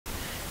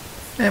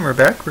And we're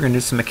back. We're going to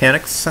do some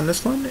mechanics on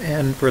this one,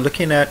 and we're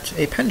looking at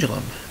a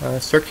pendulum,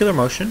 circular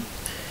motion.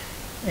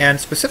 And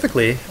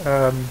specifically,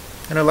 I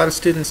know a lot of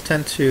students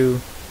tend to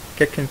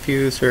get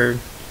confused or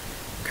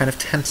kind of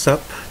tense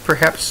up,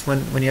 perhaps, when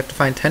you have to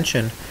find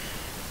tension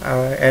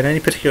at any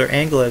particular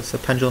angle as the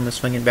pendulum is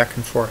swinging back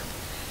and forth.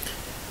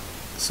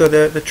 So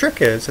the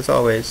trick is, as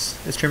always,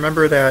 is to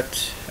remember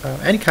that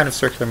any kind of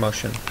circular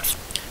motion,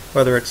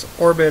 whether it's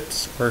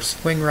orbits or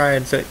swing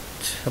rides at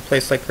a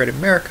place like Great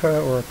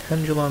America or a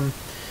pendulum,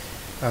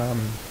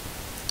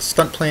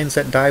 stunt planes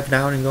that dive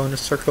down and go into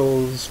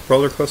circles,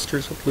 roller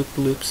coasters with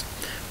loop-the-loops,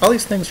 all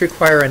these things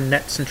require a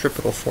net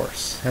centrifugal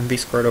force, mv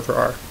squared over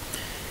r.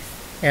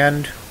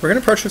 And we're going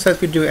to approach this as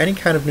we do any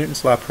kind of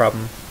Newton's law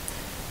problem,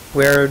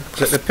 where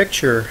the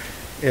picture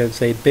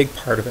is a big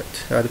part of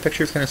it. The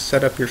picture is going to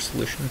set up your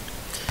solution.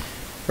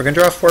 We're going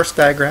to draw a force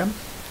diagram,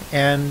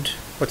 and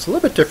what's a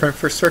little bit different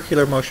for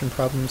circular motion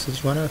problems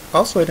is you want to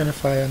also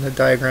identify on the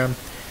diagram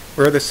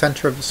where the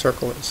center of the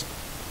circle is.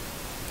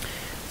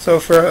 So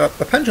for a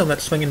pendulum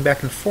that's swinging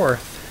back and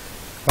forth,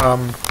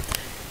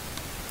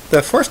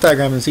 the force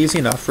diagram is easy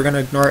enough. We're going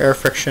to ignore air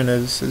friction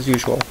as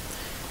usual.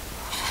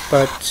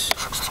 But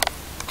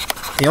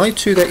the only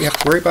two that you have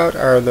to worry about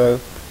are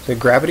the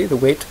gravity, the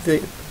weight of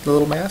the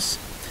little mass,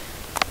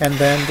 and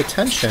then the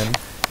tension,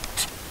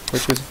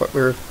 which is what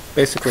we're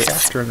basically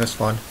after in this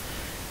one,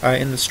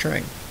 in the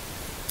string.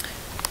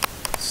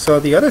 So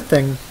the other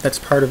thing that's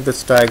part of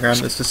this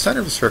diagram is the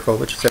center of the circle,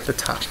 which is at the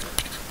top.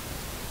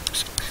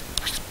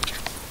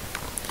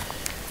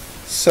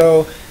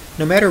 So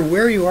no matter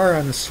where you are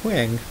on the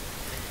swing,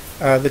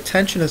 the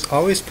tension is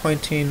always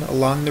pointing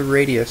along the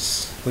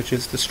radius, which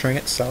is the string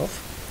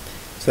itself.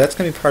 So that's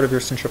going to be part of your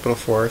centripetal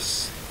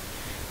force.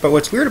 But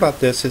what's weird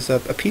about this is a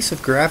piece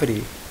of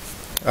gravity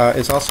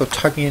is also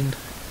tugging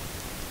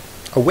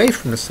away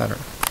from the center.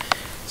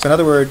 So in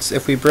other words,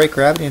 if we break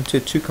gravity into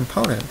two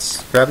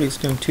components, gravity is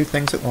doing two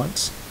things at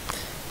once.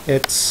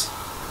 It's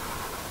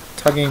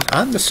tugging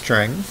on the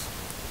string,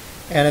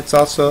 and it's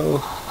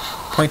also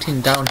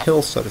pointing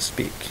downhill, so to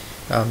speak,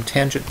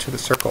 tangent to the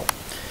circle.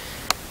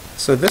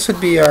 So this would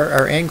be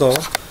our angle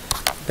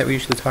that we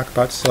usually talk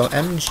about. So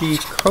mg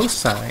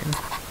cosine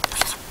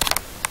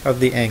of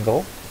the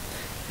angle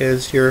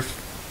is your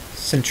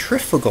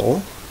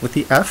centrifugal, with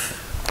the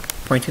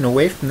f pointing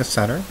away from the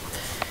center,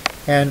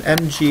 and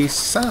mg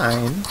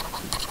sine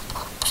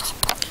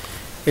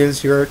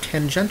is your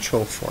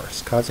tangential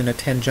force, causing a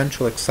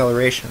tangential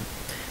acceleration.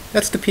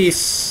 That's the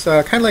piece,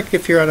 kind of like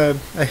if you're on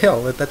a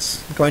hill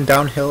that's going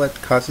downhill, it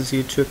causes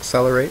you to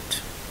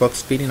accelerate, both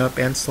speeding up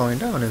and slowing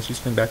down as you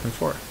swing back and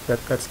forth.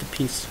 That's the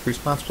piece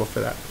responsible for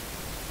that.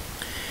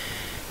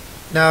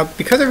 Now,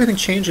 because everything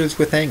changes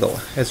with angle,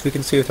 as we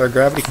can see with our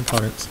gravity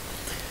components,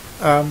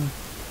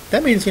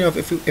 that means,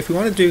 if we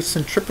want to do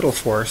centripetal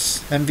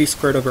force, mv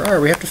squared over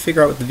r, we have to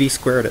figure out what the v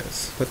squared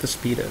is, what the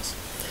speed is.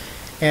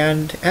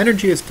 And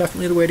energy is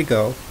definitely the way to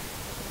go.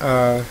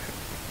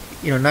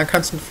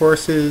 Non-constant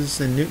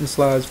forces and Newton's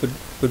laws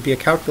would be a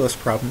calculus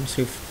problem,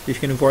 so if you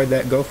can avoid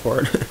that, go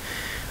for it.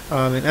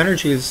 And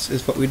energy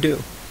is what we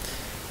do.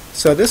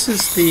 So this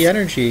is the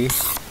energy.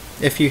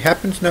 If you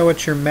happen to know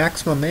what your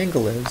maximum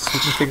angle is, you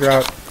can figure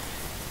out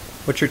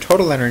what your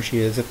total energy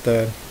is at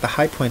the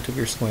high point of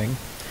your swing.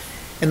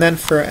 And then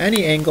for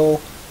any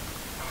angle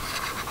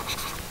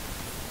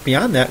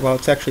beyond that, while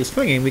it's actually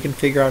swinging, we can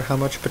figure out how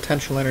much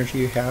potential energy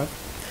you have.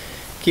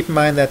 Keep in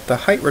mind that the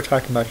height we're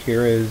talking about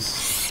here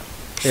is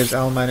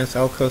L minus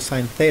L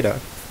cosine theta.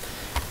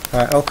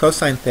 L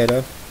cosine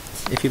theta,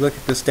 if you look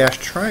at this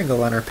dashed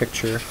triangle on our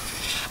picture,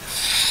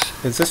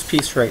 is this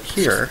piece right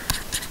here.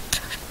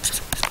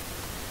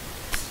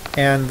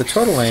 And the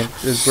total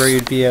length is where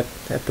you'd be at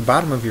the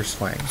bottom of your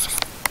swing.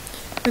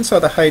 And so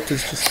the height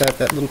is just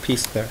that little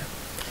piece there.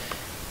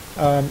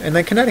 And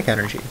then kinetic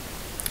energy.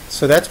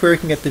 So that's where we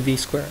can get the v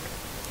squared.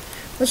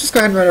 Let's just go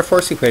ahead and write our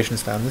force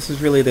equations down. This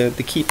is really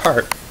the key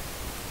part.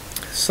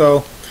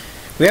 So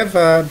we have,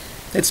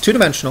 it's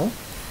two-dimensional.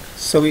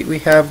 So we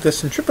have the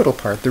centripetal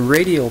part, the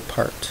radial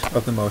part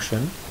of the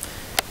motion.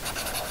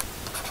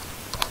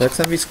 That's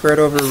mv squared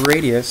over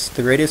radius.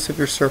 The radius of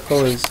your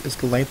circle is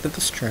the length of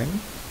the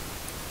string.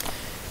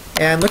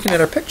 And looking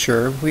at our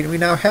picture, we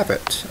now have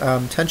it.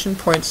 Tension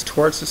points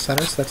towards the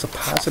center, so that's a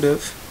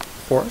positive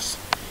force.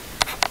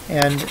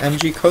 And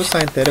mg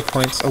cosine theta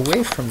points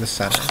away from the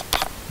center,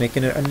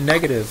 making it a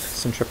negative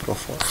centripetal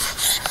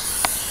force.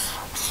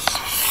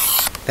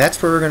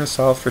 That's where we're going to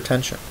solve for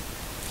tension.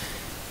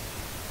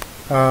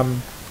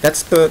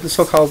 That's the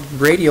so-called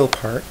radial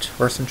part,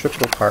 or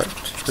centripetal part.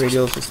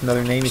 Radial is just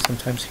another name you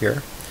sometimes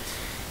hear.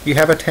 You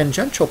have a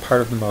tangential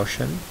part of the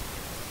motion,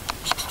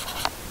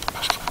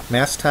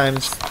 mass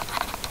times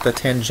the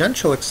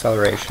tangential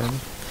acceleration,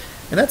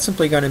 and that's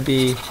simply going to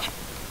be,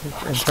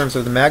 in terms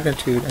of the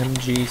magnitude,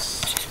 mg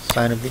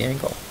sine of the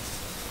angle.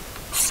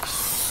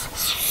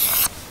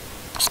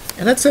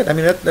 And that's it. I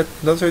mean,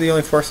 those are the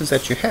only forces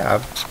that you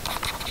have.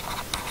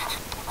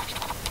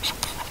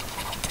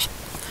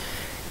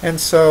 And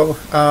so,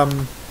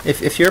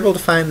 if you're able to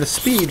find the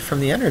speed from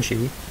the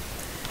energy,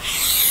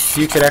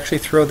 you could actually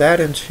throw that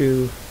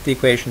into the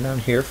equation down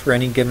here for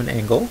any given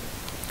angle.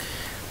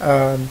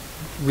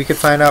 We could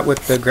find out what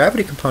the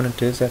gravity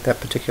component is at that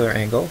particular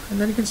angle, and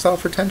then you can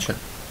solve for tension.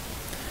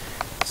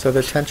 So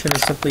the tension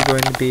is simply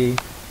going to be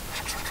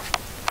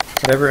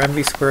whatever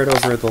mv squared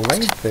over the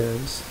length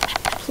is,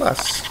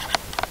 plus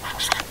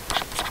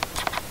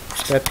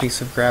that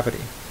piece of gravity.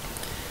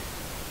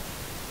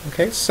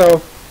 Okay,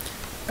 so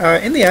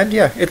in the end,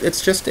 yeah,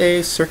 it's just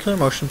a circular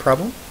motion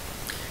problem.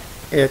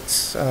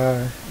 It's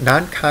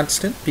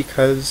non-constant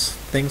because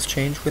things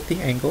change with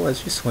the angle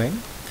as you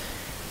swing.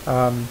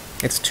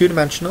 It's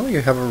two-dimensional.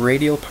 You have a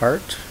radial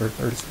part, or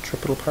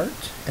centripetal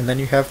part, and then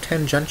you have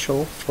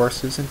tangential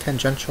forces and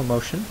tangential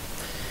motion.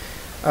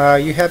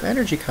 You have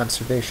energy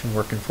conservation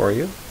working for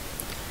you.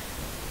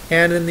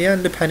 And in the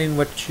end, depending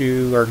what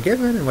you are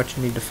given and what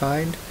you need to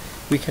find,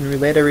 we can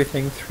relate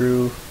everything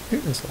through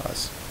Newton's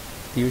laws,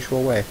 the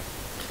usual way.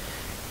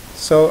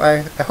 So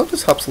I hope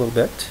this helps a little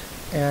bit,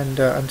 and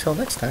until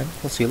next time,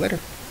 we'll see you later.